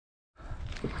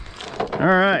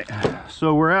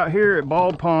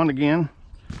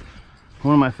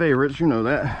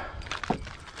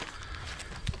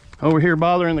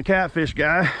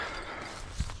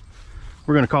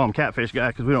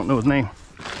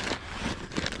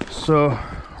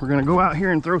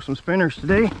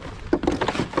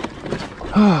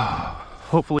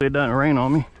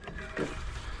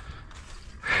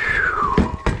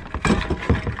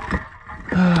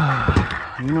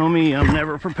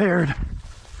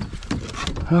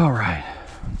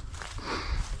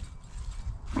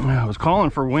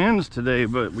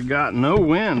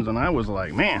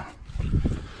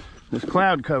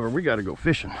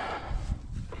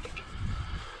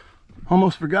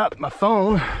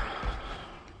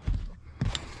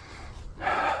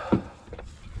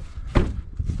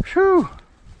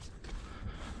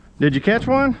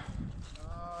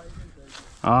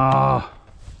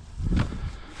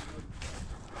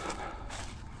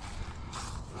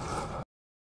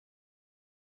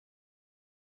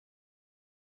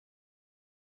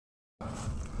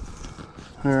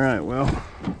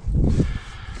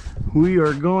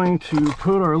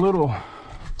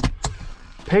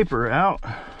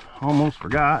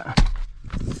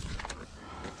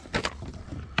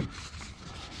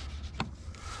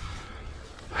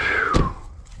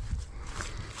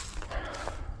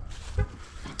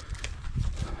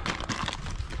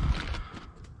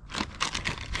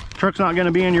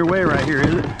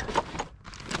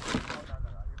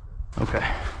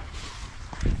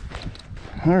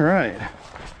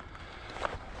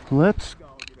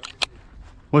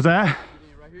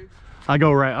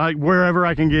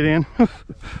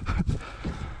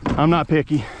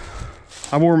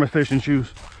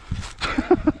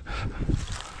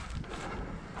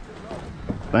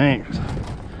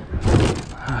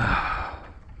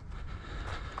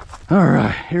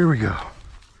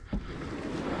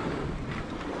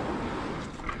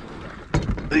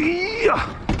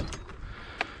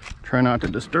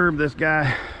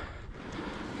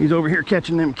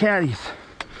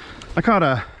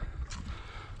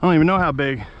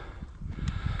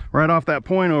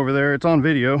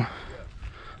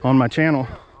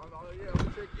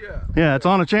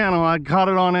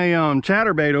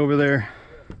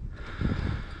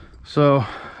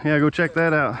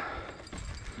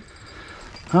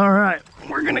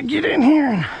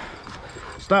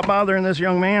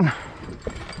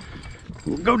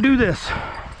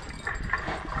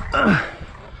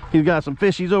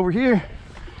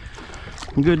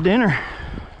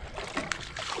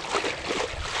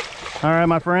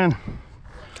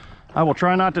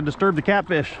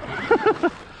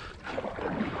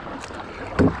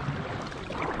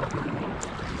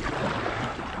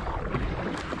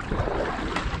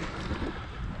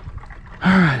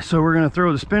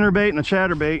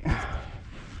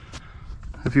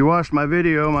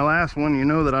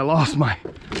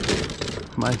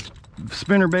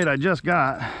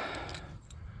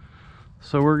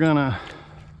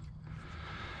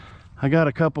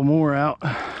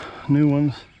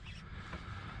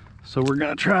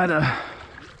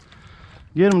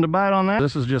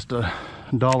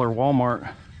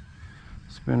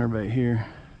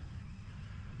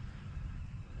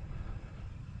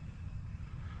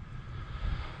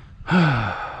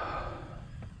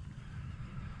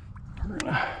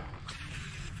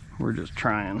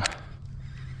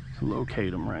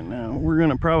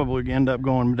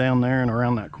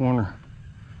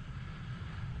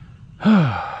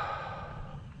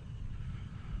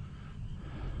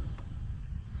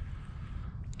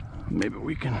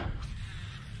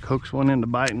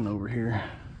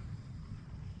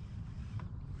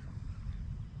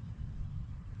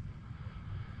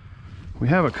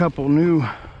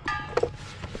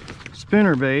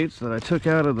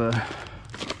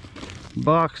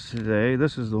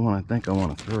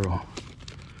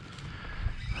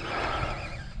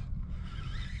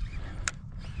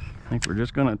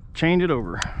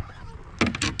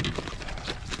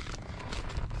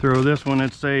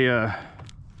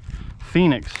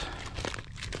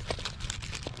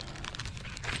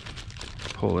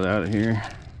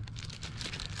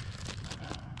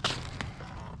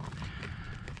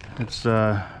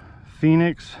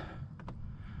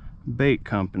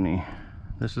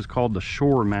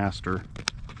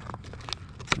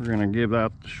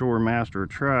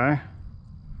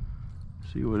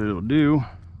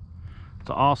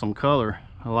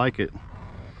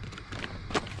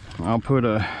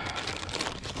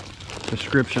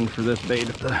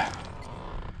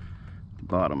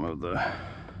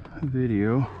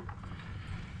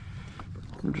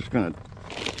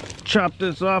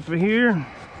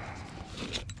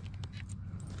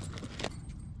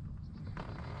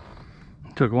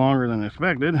Took longer than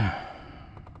expected.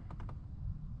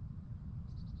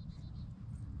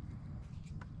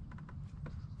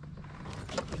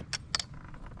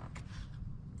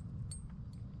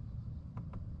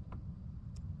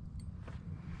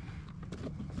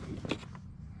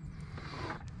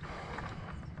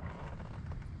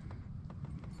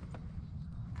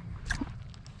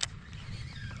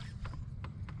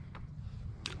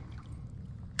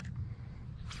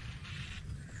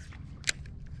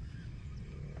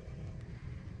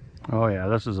 Oh yeah,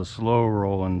 this is a slow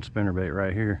rolling spinnerbait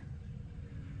right here.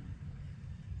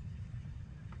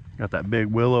 Got that big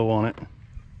willow on it.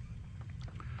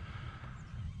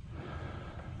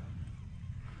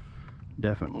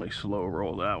 Definitely slow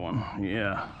roll that one.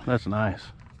 Yeah, that's nice.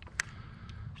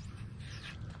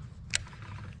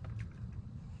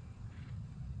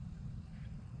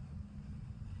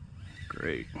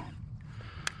 Great.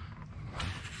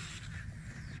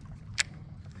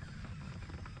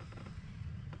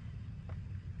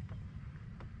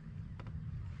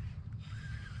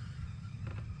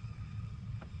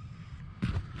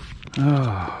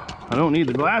 Oh, I don't need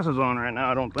the glasses on right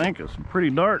now, I don't think. It's pretty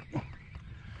dark. I'm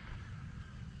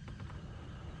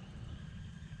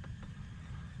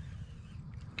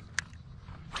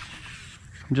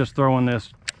just throwing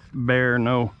this bare,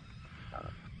 no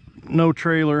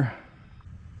trailer.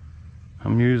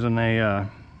 I'm using a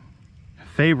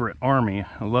favorite Army.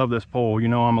 I love this pole. You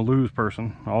know I'm a LEWS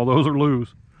person. All those are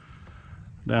LEWS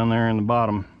down there in the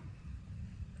bottom.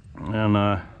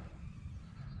 And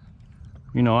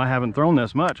you know, I haven't thrown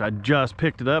this much. I just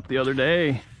picked it up the other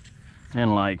day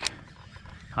and like,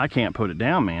 I can't put it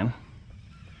down, man.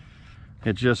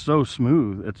 It's just so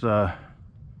smooth. It's a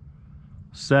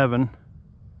 7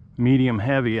 medium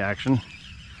heavy action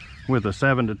with a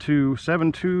 7-2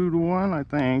 to 1, I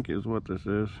think is what this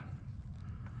is.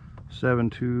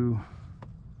 7-3 to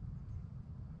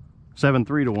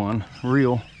 1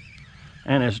 reel,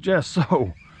 and it's just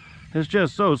so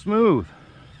smooth.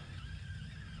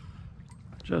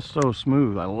 Just so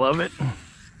smooth. I love it.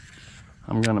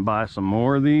 I'm gonna buy some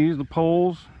more of these, the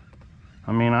poles.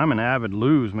 I mean, I'm an avid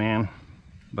LEWS man,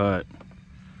 but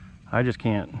I just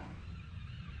can't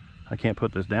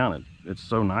put this down. It's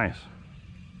so nice.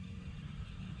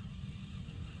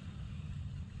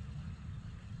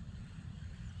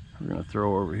 We're gonna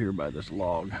throw over here by this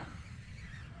log.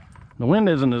 The wind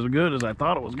isn't as good as I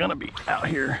thought it was gonna be out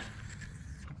here.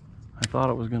 I thought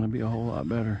it was gonna be a whole lot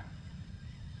better.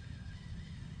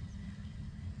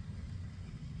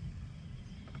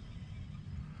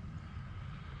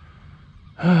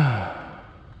 You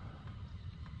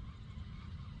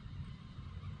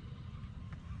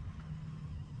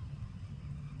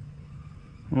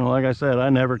know, like I said, I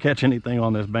never catch anything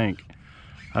on this bank.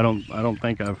 I don't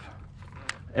think I've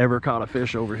ever caught a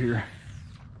fish over here.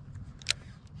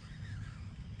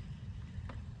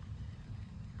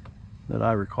 That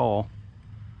I recall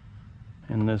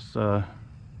in this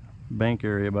bank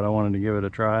area, but I wanted to give it a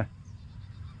try.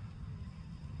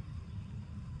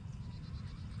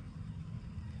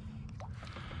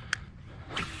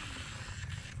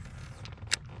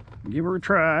 Give her a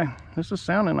try. This is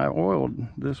sounding. I oiled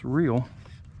this reel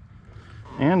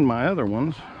and my other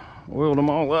ones. Oiled them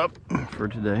all up for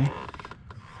today.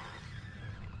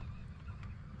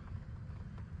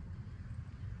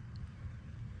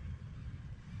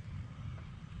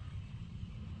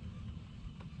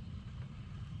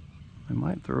 I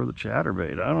might throw the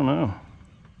chatterbait. I don't know.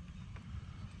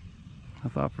 I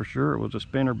thought for sure it was a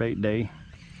spinnerbait day,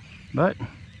 but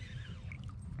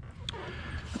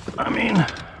I mean,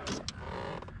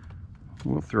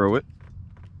 we'll throw it.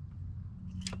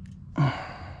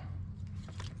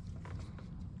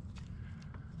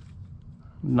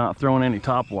 Not throwing any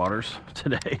top waters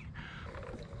today.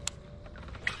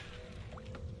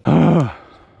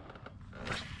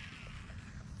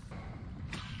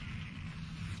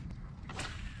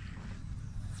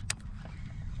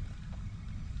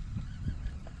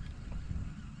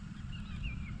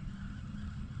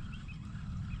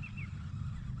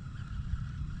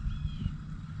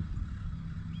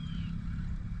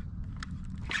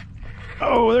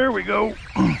 Oh, there we go.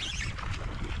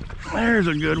 There's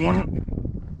a good one.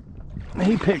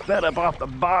 He picked that up off the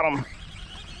bottom.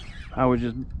 I was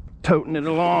just toting it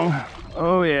along.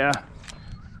 Oh yeah.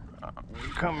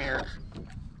 Come here.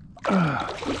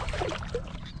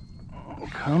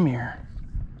 Come here.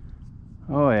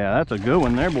 Oh yeah, that's a good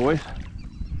one there, boys.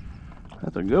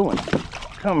 That's a good one.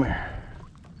 Come here.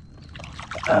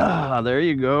 Ah, there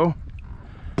you go.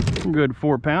 Good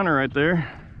 4-pounder right there.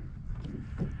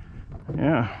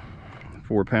 Yeah,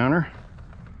 4-pounder.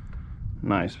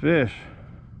 Nice fish.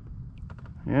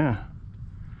 Yeah.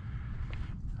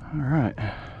 All right.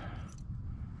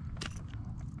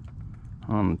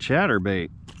 On the chatterbait.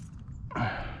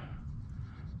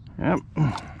 Yep.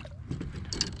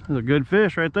 There's a good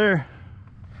fish right there.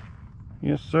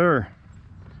 Yes, sir.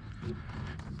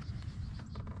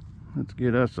 Let's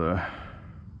get us a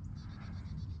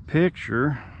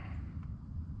picture.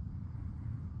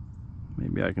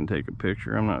 Maybe I can take a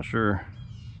picture, I'm not sure.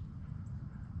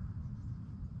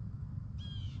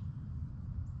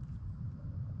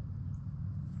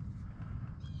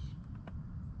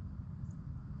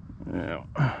 Yeah,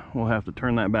 we'll have to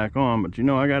turn that back on, but you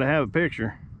know I gotta have a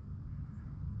picture.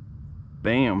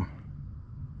 Bam.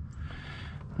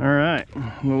 All right,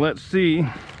 well, let's see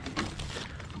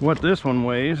what this one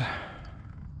weighs.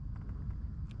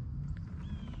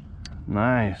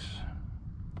 Nice.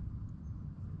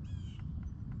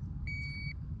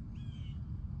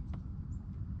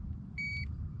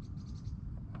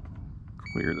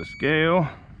 Clear the scale.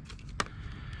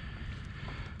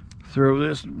 Throw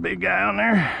this big guy on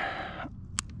there.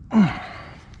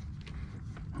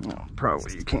 Well,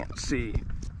 probably you can't see.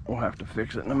 We'll have to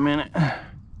fix it in a minute.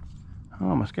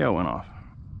 Oh, my scale went off.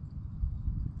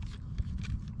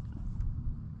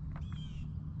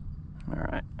 All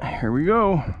right, here we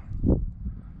go.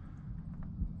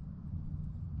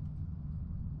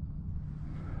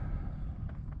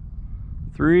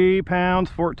 £3 pounds,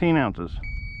 14 ounces.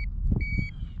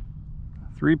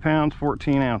 3 pounds,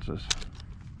 14 ounces.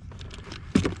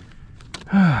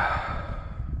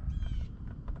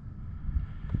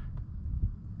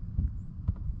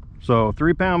 So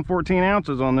 3 pounds, 14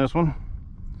 ounces on this one.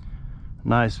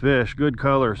 Nice fish, good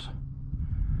colors.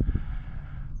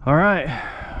 All right,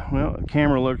 well, the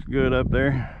camera looks good up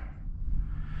there.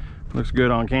 Looks good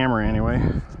on camera anyway.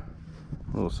 A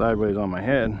little sideways on my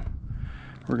head.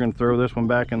 We're gonna throw this one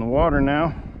back in the water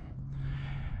now.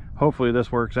 Hopefully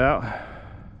this works out.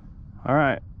 All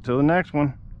right, till the next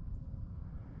one.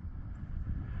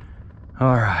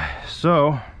 All right,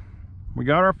 so we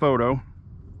got our photo.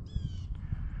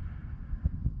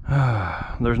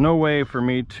 There's no way for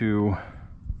me to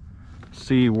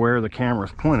see where the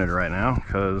camera's pointed right now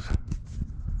because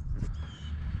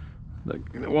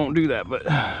it won't do that, but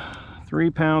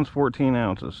 3 pounds, 14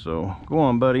 ounces. So go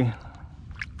on, buddy.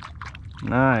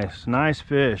 Nice, nice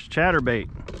fish. Chatterbait.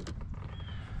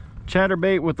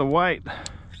 Chatterbait with the white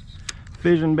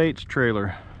Fission Baits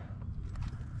trailer.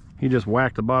 He just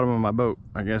whacked the bottom of my boat.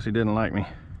 I guess he didn't like me.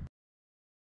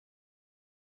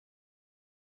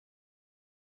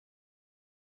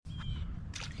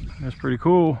 That's pretty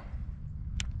cool.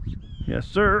 Yes,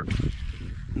 sir.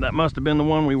 That must have been the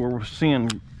one we were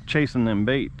seeing chasing them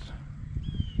baits.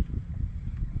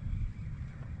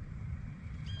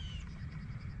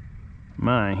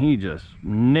 Man, he just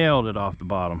nailed it off the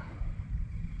bottom.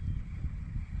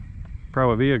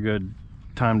 Probably be a good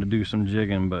time to do some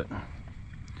jigging, but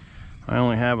I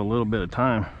only have a little bit of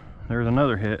time. There's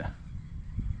another hit.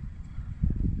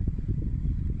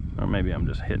 Or maybe I'm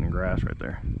just hitting grass right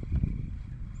there.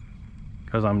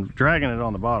 Because I'm dragging it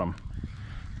on the bottom.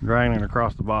 Dragging it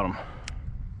across the bottom.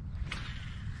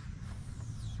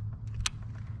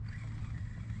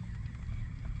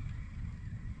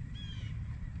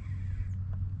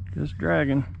 Just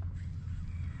dragging.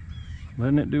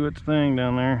 Letting it do its thing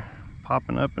down there.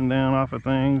 Popping up and down off of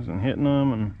things and hitting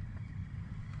them and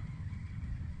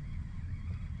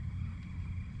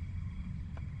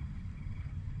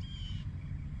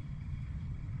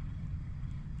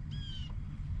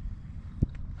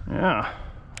yeah,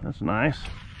 that's nice.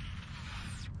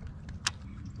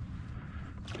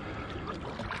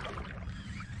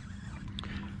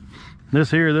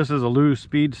 This is a LEWS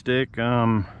speed stick,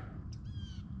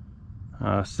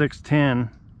 610.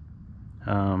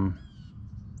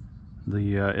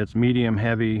 It's medium,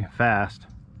 heavy, fast,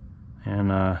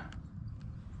 and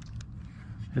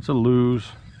it's a LEWS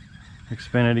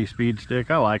xfinity speed stick.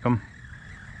 I like them.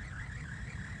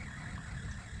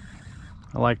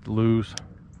 I like the LEWS.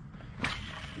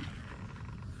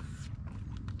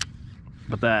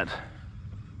 But that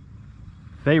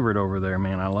favorite over there,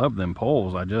 man, I love them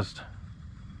poles.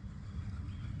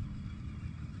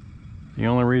 The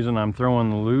only reason I'm throwing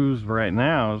the LEWS right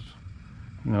now is,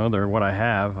 you know, they're what I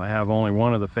have. I have only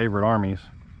one of the favorite armies.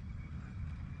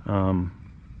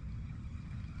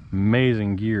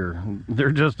 Amazing gear.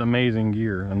 They're just amazing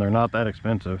gear, and they're not that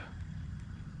expensive.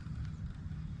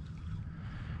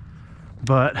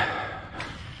 But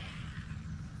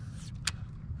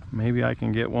maybe I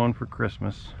can get one for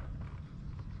Christmas.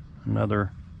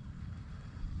 Another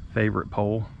favorite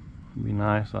pole. It'd be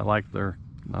nice. I like their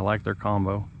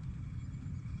combo.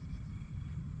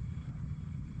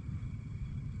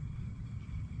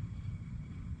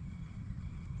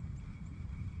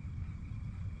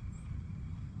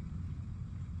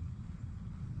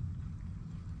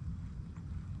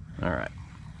 All right,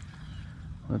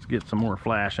 let's get some more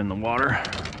flash in the water.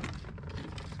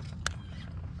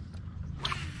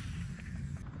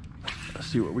 Let's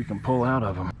see what we can pull out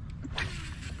of them.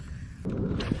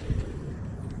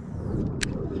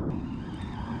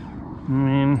 I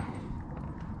mean,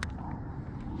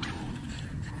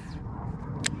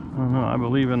 I don't know, I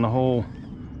believe in the whole,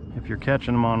 if you're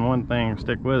catching them on one thing,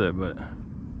 stick with it, but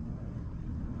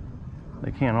they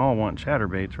can't all want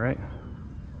chatterbaits, right?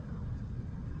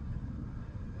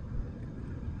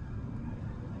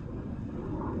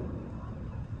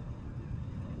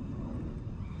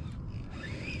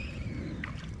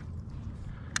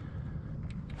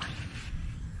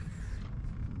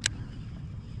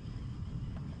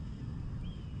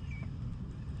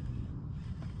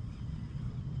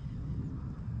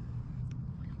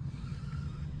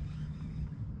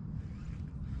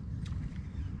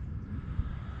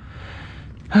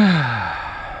 I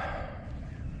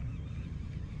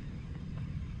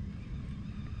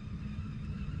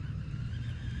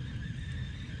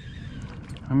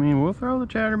mean, we'll throw the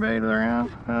chatterbait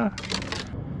around. I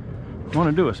want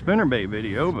to do a spinnerbait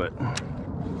video, but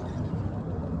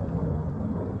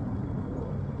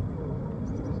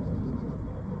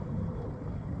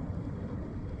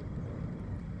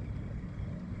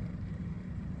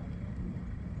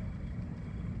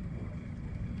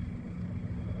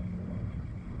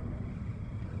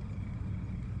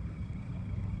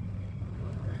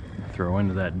throw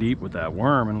into that deep with that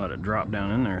worm and let it drop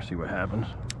down in there, see what happens.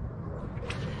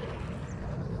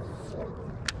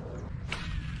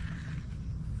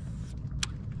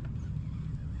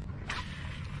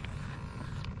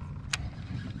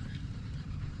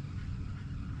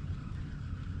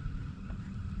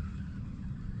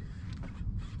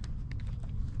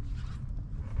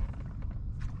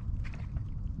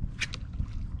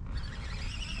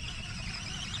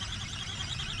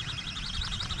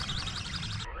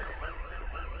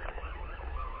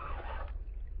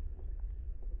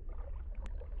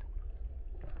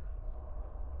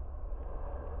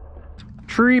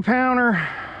 Tree pounder,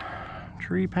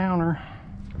 tree pounder.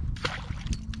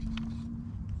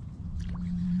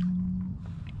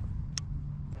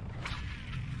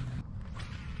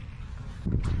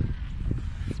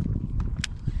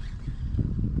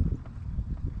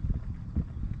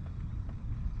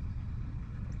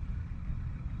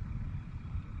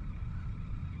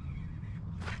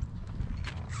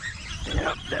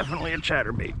 Yep, definitely a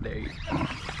chatterbait day.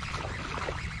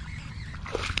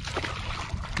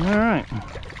 All right,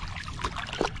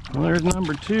 well, there's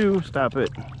number two. Stop it,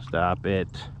 stop it.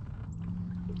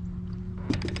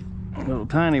 Little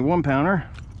tiny 1 pounder.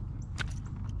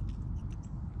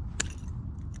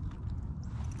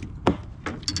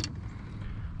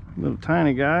 Little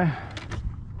tiny guy.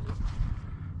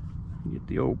 Get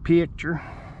the old picture.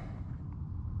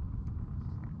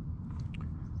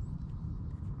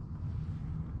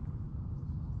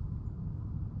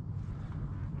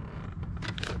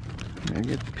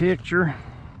 Get the picture.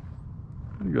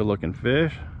 Good looking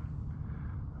fish.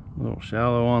 A little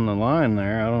shallow on the line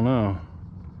there, I don't know.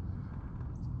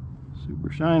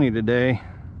 Super shiny today.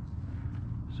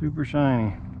 Super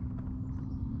shiny.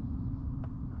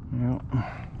 Yep.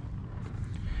 I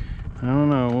don't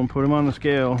know, we'll put him on the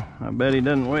scale. I bet he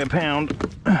doesn't weigh a pound.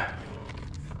 But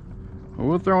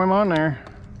we'll throw him on there.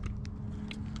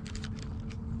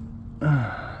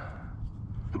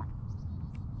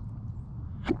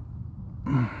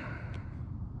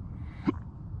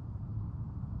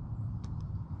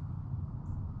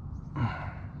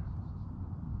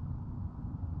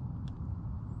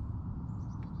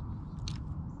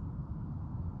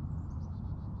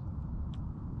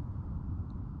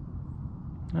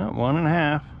 Oh,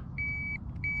 1.5.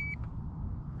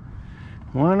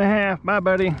 1.5. Bye,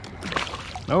 buddy.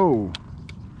 Oh.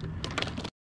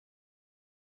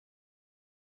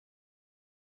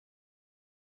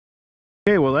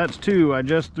 Okay, well, that's 2. I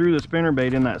just threw the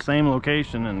spinnerbait in that same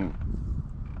location, and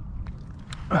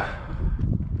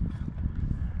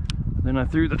then I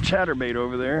threw the chatterbait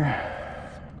over there.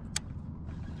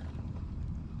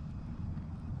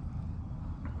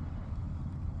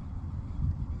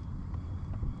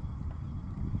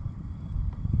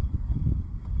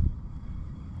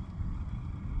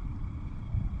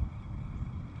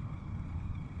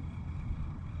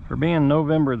 For being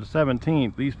November the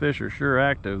 17th, these fish are sure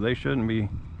active. They shouldn't be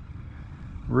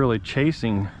really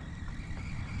chasing.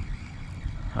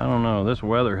 I don't know, this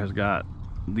weather has got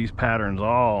these patterns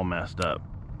all messed up.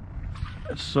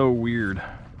 It's so weird.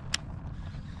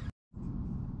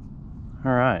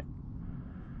 All right.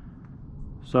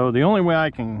 So the only way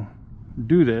I can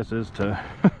do this is to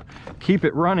keep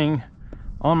it running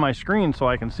on my screen so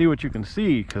I can see what you can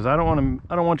see, because I don't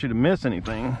want you to miss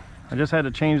anything. I just had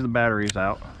to change the batteries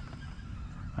out.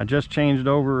 I just changed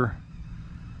over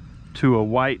to a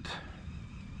white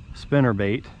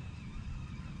spinnerbait.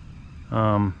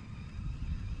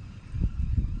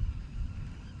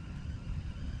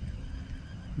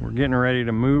 We're getting ready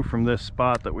to move from this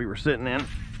spot that we were sitting in.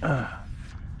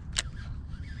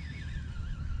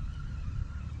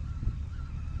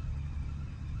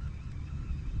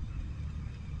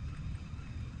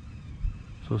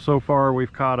 So far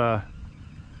we've caught a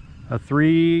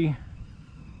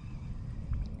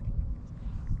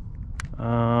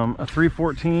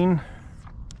 314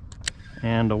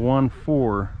 and a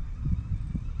 1.4.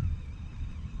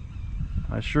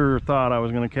 I sure thought I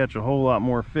was going to catch a whole lot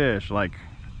more fish. Like,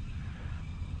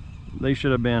 they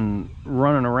should have been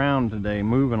running around today,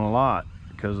 moving a lot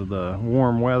because of the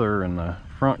warm weather and the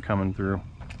front coming through.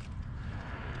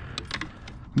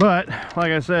 But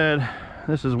like I said,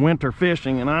 this is winter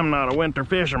fishing and I'm not a winter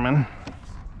fisherman.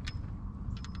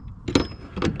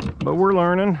 But we're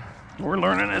learning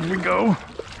as we go.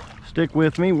 Stick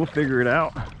with me, we'll figure it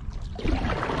out.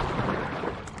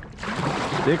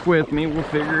 Stick with me, we'll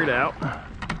figure it out.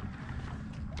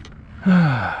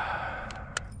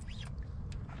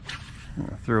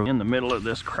 Throw in the middle of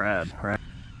this crowd, right?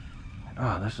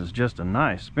 Oh, this is just a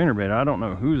nice spinnerbait. I don't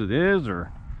know whose it is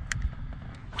or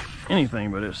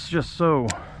anything, but it's just so,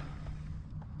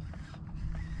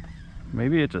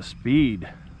 maybe it's a speed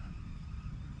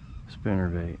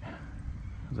spinnerbait,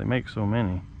 because they make so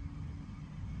many.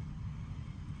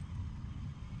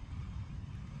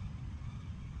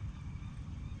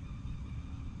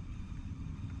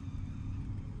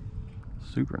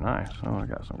 Super nice. Oh, I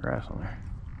got some grass on there.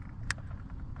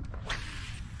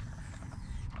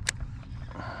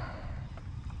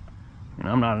 And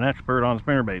I'm not an expert on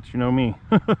spinnerbaits, you know me.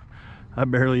 I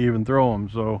barely even throw them,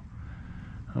 so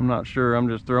I'm not sure. I'm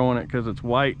just throwing it because it's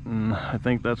white, and I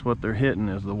think that's what they're hitting,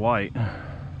 is the white.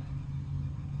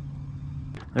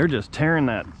 They're just tearing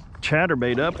that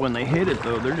chatterbait up when they hit it,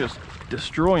 though. They're just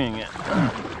destroying it.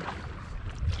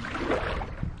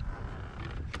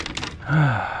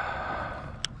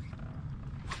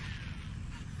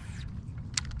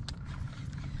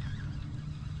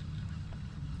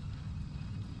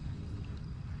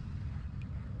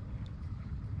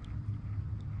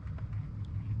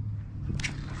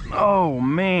 Oh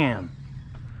man,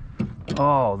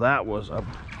 oh, that was a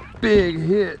big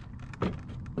hit,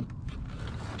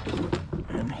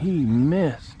 and he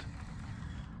missed.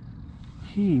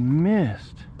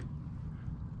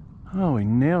 Oh, he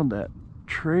nailed that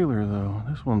trailer though.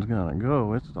 This one's gonna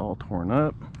go. It's all torn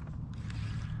up.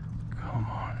 Come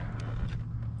on,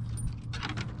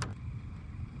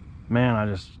 man, I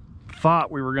just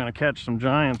thought we were gonna catch some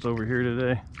giants over here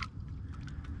today.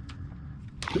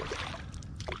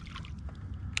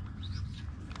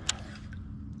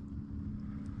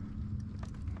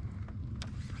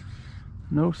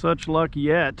 No such luck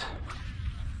yet.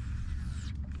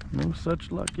 No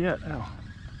such luck yet. Ow.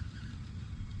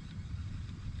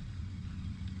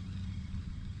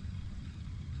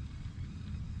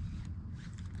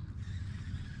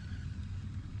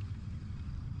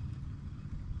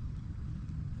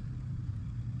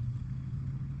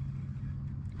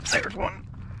 There's one.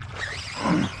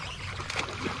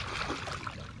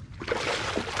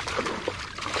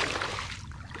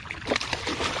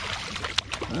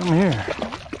 I'm here.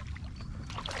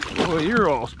 Boy, you're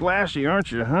all splashy,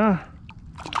 aren't you, huh?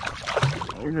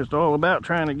 You're just all about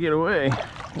trying to get away.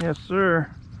 Yes,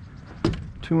 sir.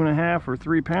 2.5 or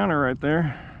 3 pounder right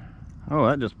there. Oh,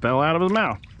 that just fell out of his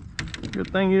mouth.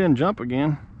 Good thing you didn't jump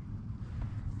again.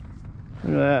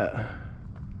 Look at that.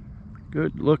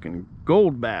 Good looking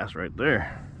gold bass right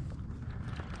there.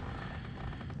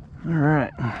 All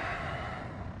right.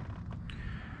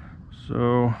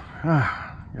 So,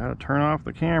 gotta turn off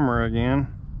the camera again.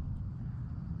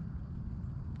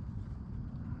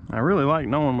 I really like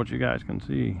knowing what you guys can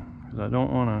see, because I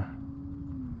don't want to,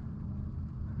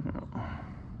 you know.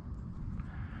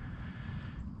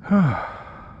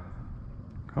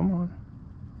 Come on,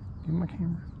 give me my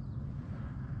camera.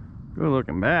 Good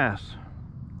looking bass.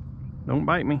 Don't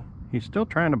bite me. He's still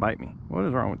trying to bite me. What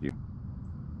is wrong with you?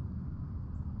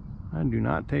 I do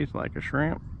not taste like a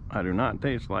shrimp. I do not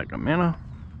taste like a minnow.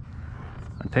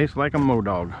 I taste like a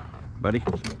moe-dog, buddy.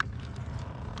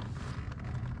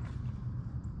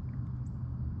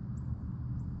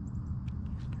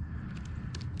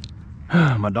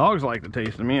 My dogs like the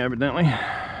taste of me, evidently.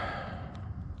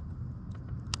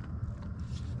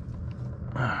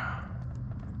 All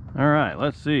right,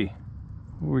 let's see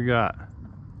what we got.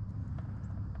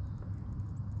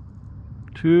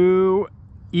 2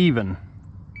 even.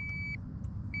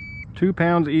 2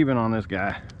 pounds even on this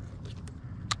guy.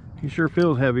 He sure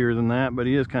feels heavier than that, but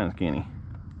he is kind of skinny.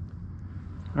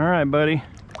 All right, buddy.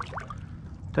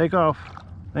 Take off.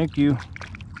 Thank you.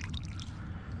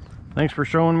 Thanks for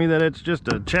showing me that it's just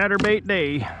a chatterbait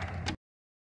day.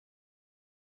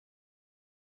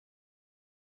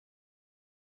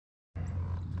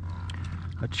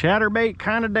 A chatterbait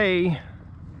kind of day.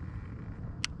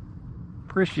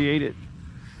 Appreciate it.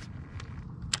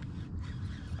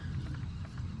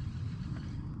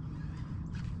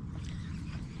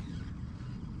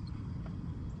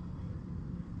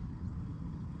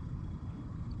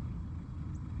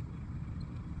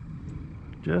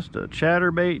 Just a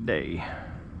chatterbait day.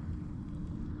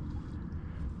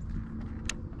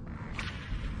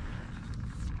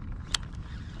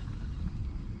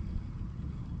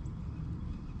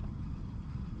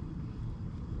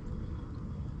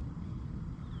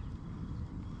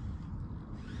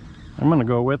 I'm gonna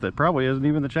go with it. Probably isn't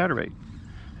even the chatterbait.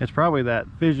 It's probably that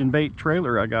fishing bait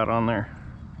trailer I got on there.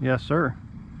 Yes, sir.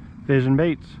 Fishing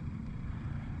baits.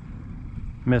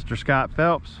 Mr. Scott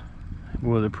Phelps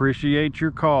would appreciate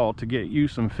your call to get you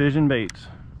some fishing baits.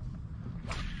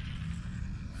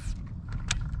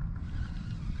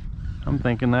 I'm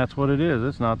thinking that's what it is.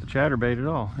 It's not the chatterbait at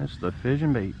all. It's the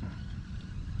fishing bait.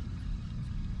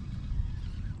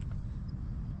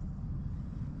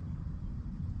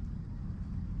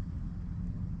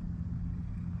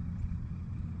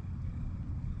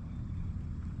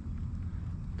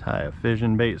 Tie a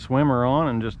fishing bait swimmer on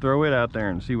and just throw it out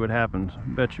there and see what happens.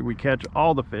 Bet you we catch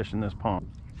all the fish in this pond.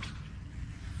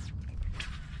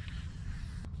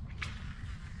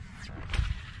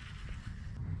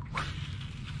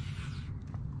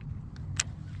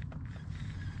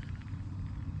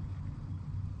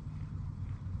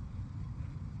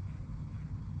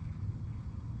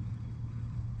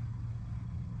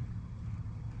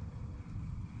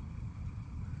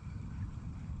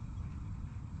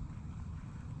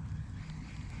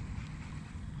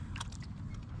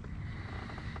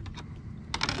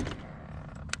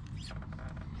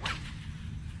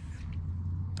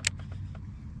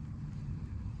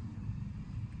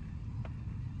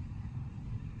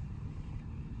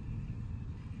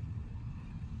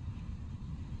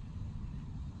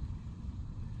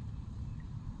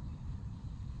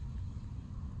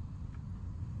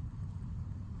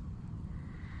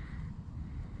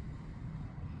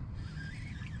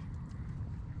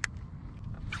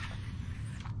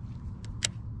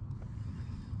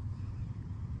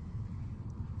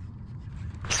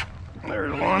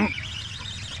 There's one.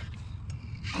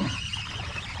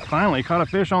 Finally caught a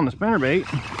fish on the spinnerbait.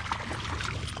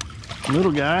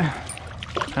 Little guy,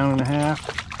 1.5 pounds.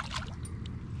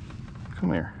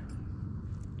 Come here.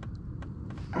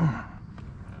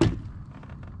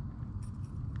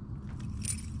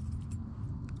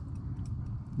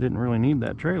 Didn't really need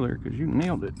that trailer because you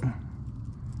nailed it.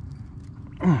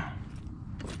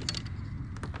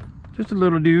 Just a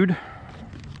little dude.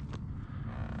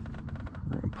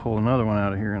 We're gonna pull another one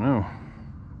out of here, I know.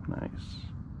 Nice.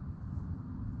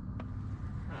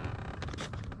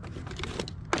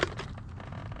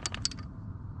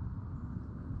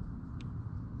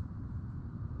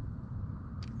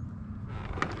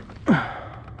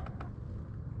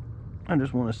 I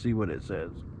just want to see what it says.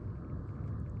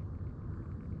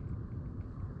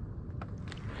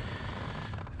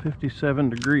 "57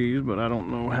 degrees," but I don't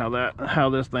know how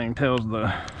this thing tells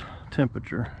the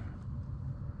temperature.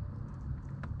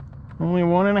 Only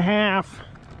 1.5.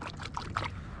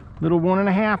 Little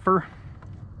 1.5-er.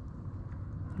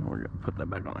 We're gonna put that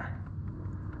back on there.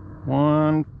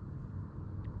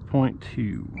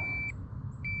 1.2.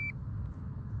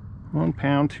 1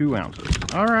 pound, 2 ounces.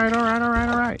 All right, all right, all right,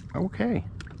 all right. Okay.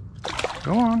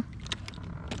 Go on.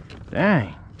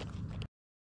 Dang.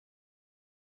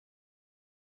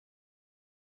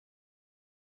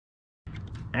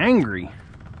 Angry.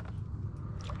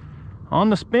 On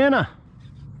the spinner.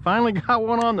 Finally got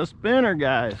one on the spinner,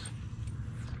 guys.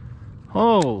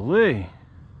 Holy.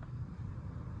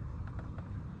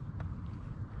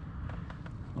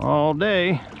 All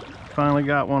day, finally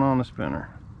got one on the spinner.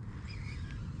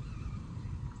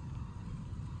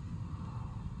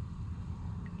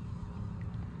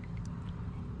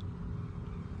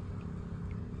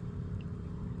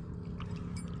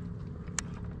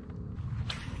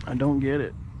 I don't get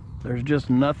it. There's just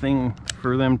nothing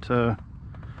for them to...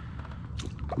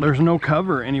 There's no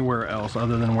cover anywhere else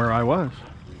other than where I was.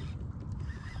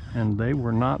 And they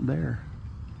were not there.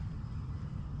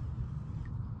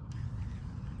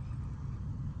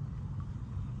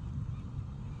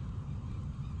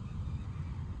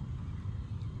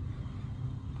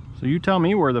 So you tell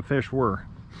me where the fish were.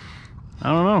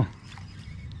 I don't know.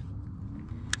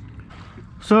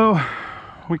 So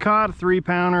we caught a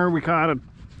 3-pounder. We caught a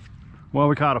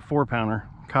 4-pounder.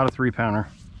 Caught a 3-pounder.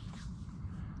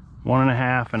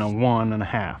 1.5 and a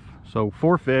 1.5. So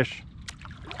 4 fish.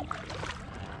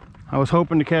 I was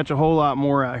hoping to catch a whole lot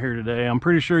more out here today. I'm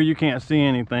pretty sure you can't see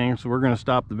anything, so we're going to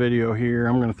stop the video here.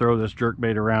 I'm going to throw this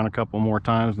jerkbait around a couple more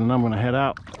times, and then I'm going to head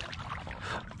out.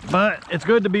 But it's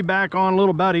good to be back on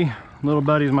Little Buddy. Little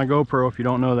Buddy's my GoPro, if you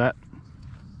don't know that.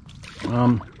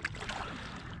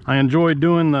 I enjoyed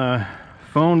doing the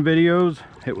phone videos.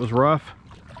 It was rough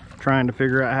trying to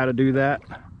figure out how to do that.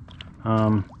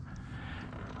 I'm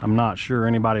not sure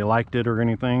anybody liked it or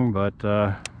anything, but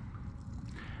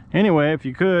anyway, if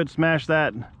you could smash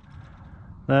that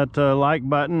like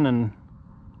button, and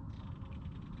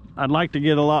I'd like to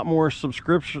get a lot more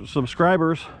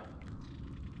subscribers,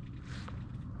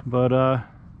 but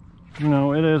you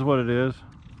know, it is what it is.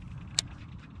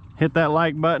 Hit that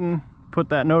like button, put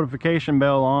that notification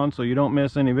bell on so you don't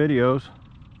miss any videos,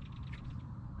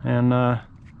 and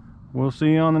we'll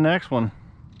see you on the next one.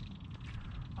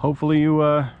 Hopefully you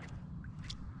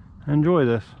enjoy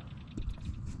this.